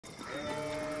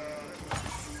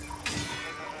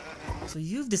So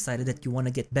you've decided that you want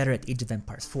to get better at Age of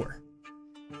Empires 4.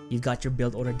 You've got your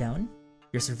build order down,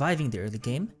 you're surviving the early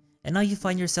game, and now you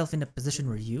find yourself in a position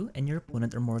where you and your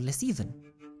opponent are more or less even.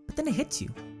 But then it hits you.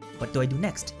 What do I do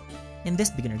next? In this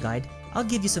beginner guide, I'll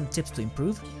give you some tips to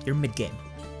improve your mid-game.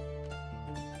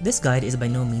 This guide is by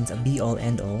no means a be-all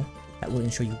end-all that will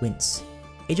ensure you wins.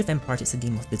 Age of Empires is a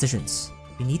game of decisions.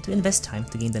 You need to invest time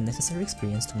to gain the necessary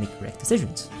experience to make correct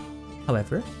decisions.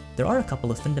 However, there are a couple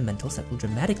of fundamentals that will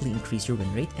dramatically increase your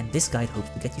win rate, and this guide hopes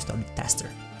to get you started faster.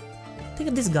 Think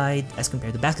of this guide as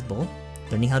compared to basketball,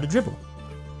 learning how to dribble.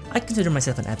 I consider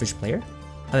myself an average player.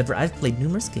 However, I've played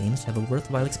numerous games to have a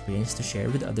worthwhile experience to share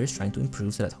with others trying to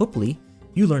improve so that hopefully,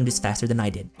 you learn this faster than I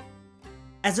did.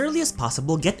 As early as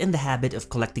possible, get in the habit of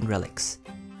collecting relics.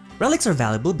 Relics are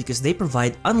valuable because they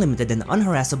provide unlimited and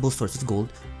unharassable source of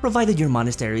gold, provided your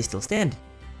monastery is still standing.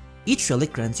 Each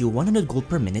relic grants you 100 gold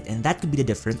per minute, and that could be the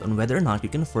difference on whether or not you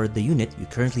can afford the unit you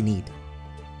currently need.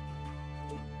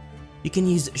 You can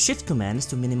use shift commands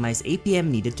to minimize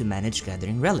APM needed to manage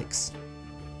gathering relics.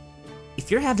 If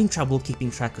you're having trouble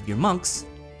keeping track of your monks,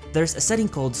 there's a setting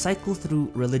called Cycle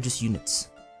Through Religious Units.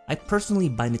 I personally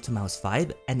bind it to mouse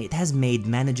 5, and it has made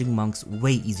managing monks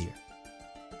way easier.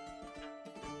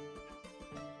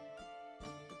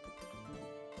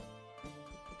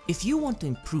 If you want to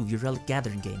improve your relic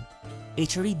gathering game,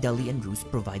 HRE, Delhi, and Rus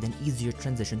provide an easier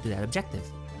transition to that objective.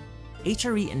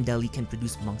 HRE and Delhi can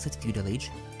produce monks at feudal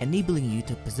age, enabling you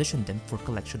to position them for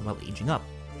collection while aging up.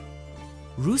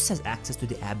 Rus has access to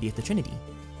the Abbey of the Trinity,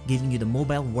 giving you the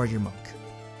mobile warrior monk.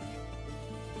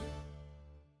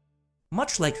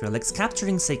 Much like relics,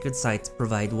 capturing sacred sites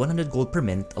provide 100 gold per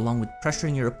minute along with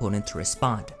pressuring your opponent to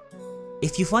respond.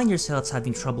 If you find yourselves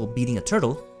having trouble beating a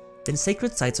turtle, then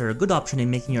sacred sites are a good option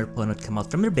in making your opponent come out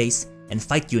from their base and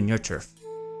fight you in your turf.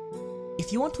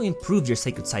 If you want to improve your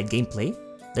sacred site gameplay,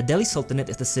 the Delhi Sultanate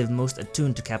is the civ most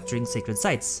attuned to capturing sacred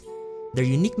sites. Their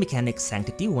unique mechanic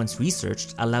Sanctity, once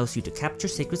researched, allows you to capture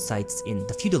sacred sites in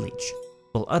the feudal age,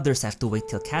 while others have to wait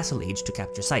till castle age to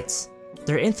capture sites.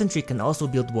 Their infantry can also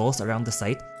build walls around the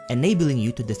site, enabling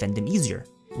you to defend them easier.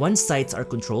 Once sites are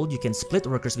controlled, you can split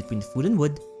workers between food and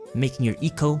wood, making your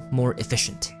eco more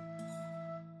efficient.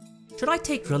 Should I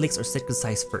take relics or sacred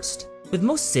sites first? With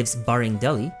most civs barring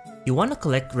Delhi, you want to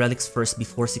collect relics first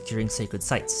before securing sacred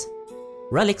sites.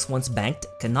 Relics, once banked,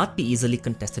 cannot be easily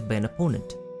contested by an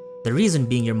opponent. The reason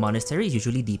being your monastery is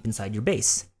usually deep inside your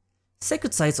base.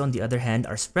 Sacred sites, on the other hand,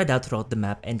 are spread out throughout the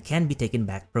map and can be taken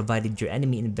back provided your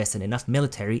enemy invests in enough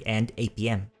military and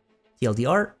APM.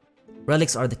 TLDR,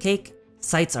 relics are the cake,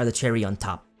 sites are the cherry on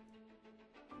top.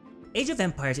 Age of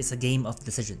Empires is a game of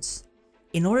decisions.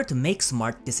 In order to make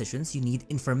smart decisions, you need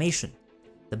information.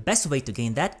 The best way to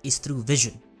gain that is through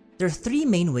vision. There are 3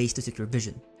 main ways to secure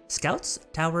vision: scouts,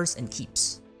 towers, and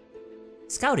keeps.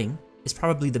 Scouting is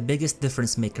probably the biggest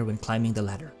difference maker when climbing the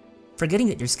ladder. Forgetting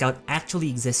that your scout actually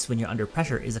exists when you're under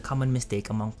pressure is a common mistake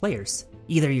among players.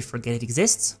 Either you forget it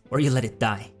exists, or you let it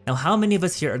die. Now, how many of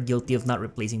us here are guilty of not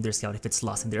replacing their scout if it's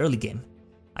lost in the early game?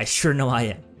 I sure know I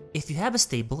am. If you have a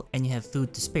stable and you have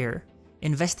food to spare,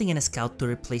 investing in a scout to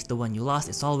replace the one you lost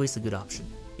is always a good option.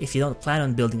 If you don't plan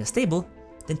on building a stable,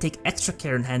 then take extra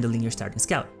care in handling your starting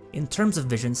scout. In terms of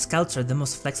vision, scouts are the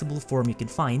most flexible form you can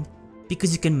find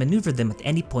because you can maneuver them at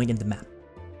any point in the map.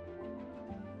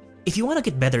 If you want to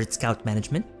get better at scout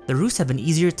management, the Rus have an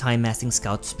easier time massing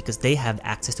scouts because they have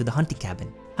access to the hunting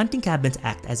cabin. Hunting cabins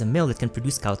act as a mill that can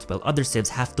produce scouts while other civs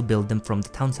have to build them from the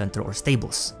town center or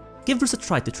stables. Give Rus a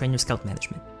try to train your scout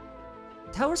management.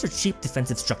 Towers are cheap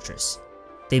defensive structures.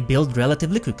 They build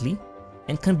relatively quickly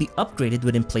and can be upgraded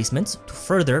with emplacements to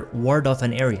further ward off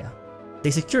an area.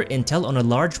 They secure intel on a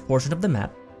large portion of the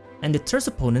map and deters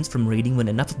opponents from raiding when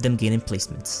enough of them gain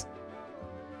emplacements.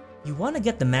 You want to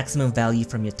get the maximum value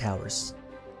from your towers.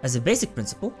 As a basic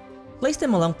principle, place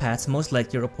them along paths most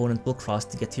likely your opponent will cross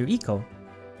to get to your eco.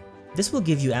 This will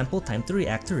give you ample time to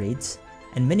react to raids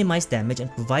and minimize damage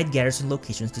and provide garrison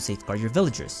locations to safeguard your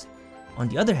villagers. On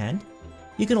the other hand,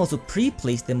 you can also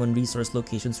pre-place them on resource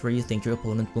locations where you think your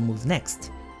opponent will move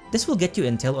next. This will get you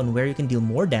intel on where you can deal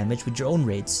more damage with your own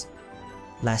raids.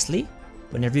 Lastly,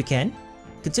 whenever you can,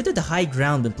 consider the high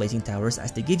ground when placing towers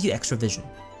as they give you extra vision.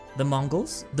 The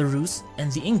Mongols, the Rus,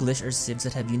 and the English are civs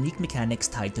that have unique mechanics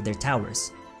tied to their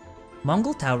towers.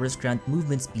 Mongol towers grant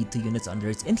movement speed to units under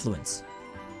its influence.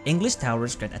 English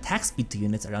towers grant attack speed to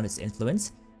units around its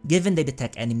influence, given they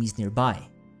detect enemies nearby.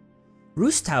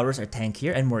 Rus towers are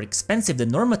tankier and more expensive than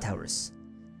Norma towers.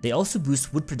 They also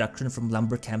boost wood production from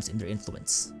lumber camps in their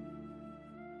influence.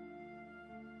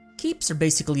 Keeps are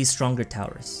basically stronger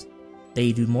towers.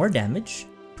 They do more damage,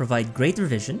 provide greater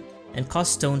vision, and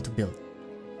cost stone to build.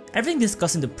 Everything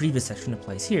discussed in the previous section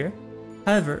applies here.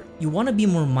 However, you want to be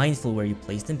more mindful where you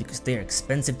place them because they are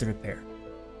expensive to repair.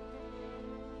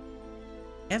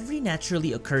 Every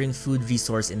naturally occurring food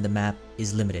resource in the map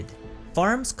is limited.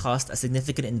 Farms cost a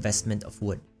significant investment of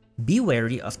wood. Be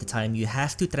wary of the time you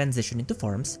have to transition into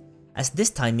farms, as this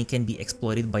timing can be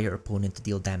exploited by your opponent to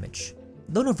deal damage.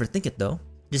 Don't overthink it though,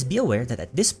 just be aware that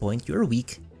at this point you are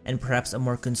weak, and perhaps a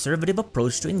more conservative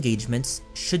approach to engagements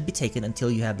should be taken until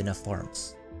you have enough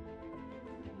farms.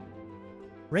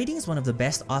 Raiding is one of the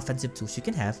best offensive tools you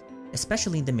can have,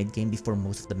 especially in the mid-game before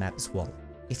most of the map is walled.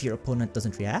 If your opponent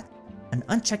doesn't react, an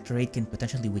unchecked raid can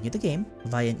potentially win you the game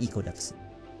via an eco deficit.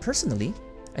 Personally,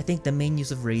 I think the main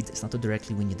use of raids is not to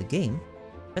directly win you the game,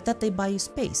 but that they buy you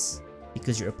space,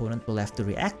 because your opponent will have to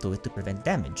react to it to prevent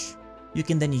damage. You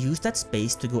can then use that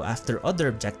space to go after other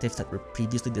objectives that were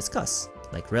previously discussed,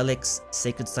 like relics,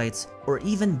 sacred sites, or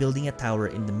even building a tower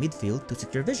in the midfield to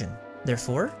secure vision.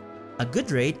 Therefore, a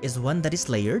good raid is one that is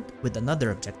layered with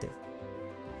another objective.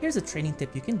 Here's a training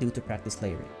tip you can do to practice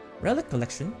layering. Relic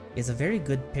collection is a very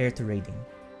good pair to raiding.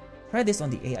 Try this on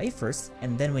the AI first,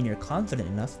 and then when you're confident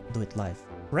enough, do it live.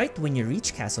 Right when you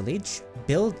reach Castle Age,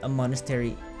 build a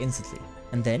monastery instantly,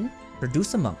 and then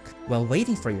produce a monk. While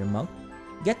waiting for your monk,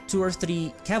 get 2 or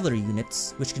 3 cavalry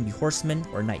units, which can be horsemen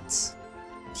or knights.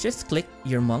 Shift-click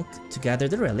your monk to gather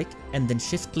the relic, and then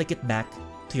shift-click it back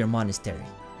to your monastery.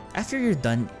 After you're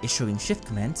done issuing shift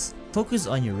commands, focus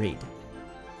on your raid.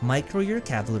 Micro your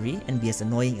cavalry and be as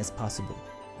annoying as possible.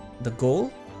 The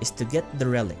goal is to get the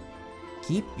relic.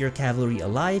 Keep your cavalry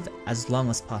alive as long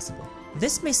as possible.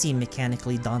 This may seem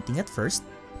mechanically daunting at first,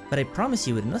 but I promise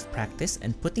you with enough practice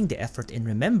and putting the effort in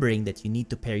remembering that you need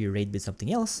to pair your raid with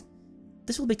something else,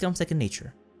 this will become second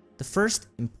nature. The first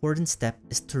important step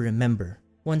is to remember.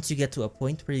 Once you get to a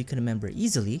point where you can remember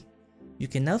easily, you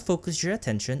can now focus your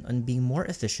attention on being more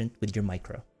efficient with your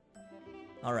micro.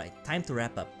 Alright, time to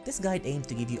wrap up. This guide aims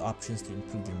to give you options to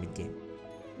improve your mid-game.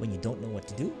 When you don't know what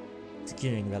to do,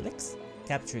 securing relics,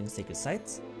 capturing sacred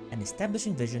sites, and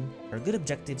establishing vision are good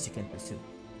objectives you can pursue.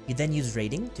 You then use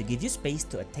raiding to give you space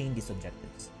to attain these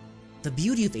objectives. The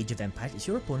beauty of Age of Empires is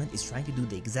your opponent is trying to do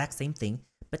the exact same thing,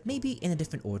 but maybe in a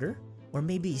different order, or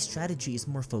maybe his strategy is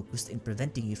more focused in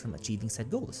preventing you from achieving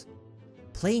said goals.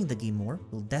 Playing the game more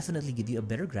will definitely give you a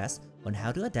better grasp on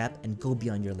how to adapt and go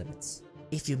beyond your limits.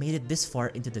 If you made it this far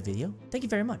into the video, thank you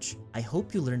very much. I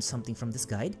hope you learned something from this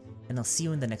guide, and I'll see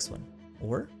you in the next one.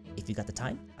 Or, if you got the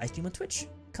time, I stream on Twitch.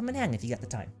 Come and hang if you got the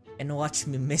time. And watch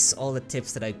me miss all the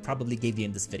tips that I probably gave you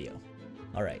in this video.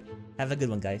 Alright, have a good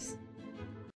one guys.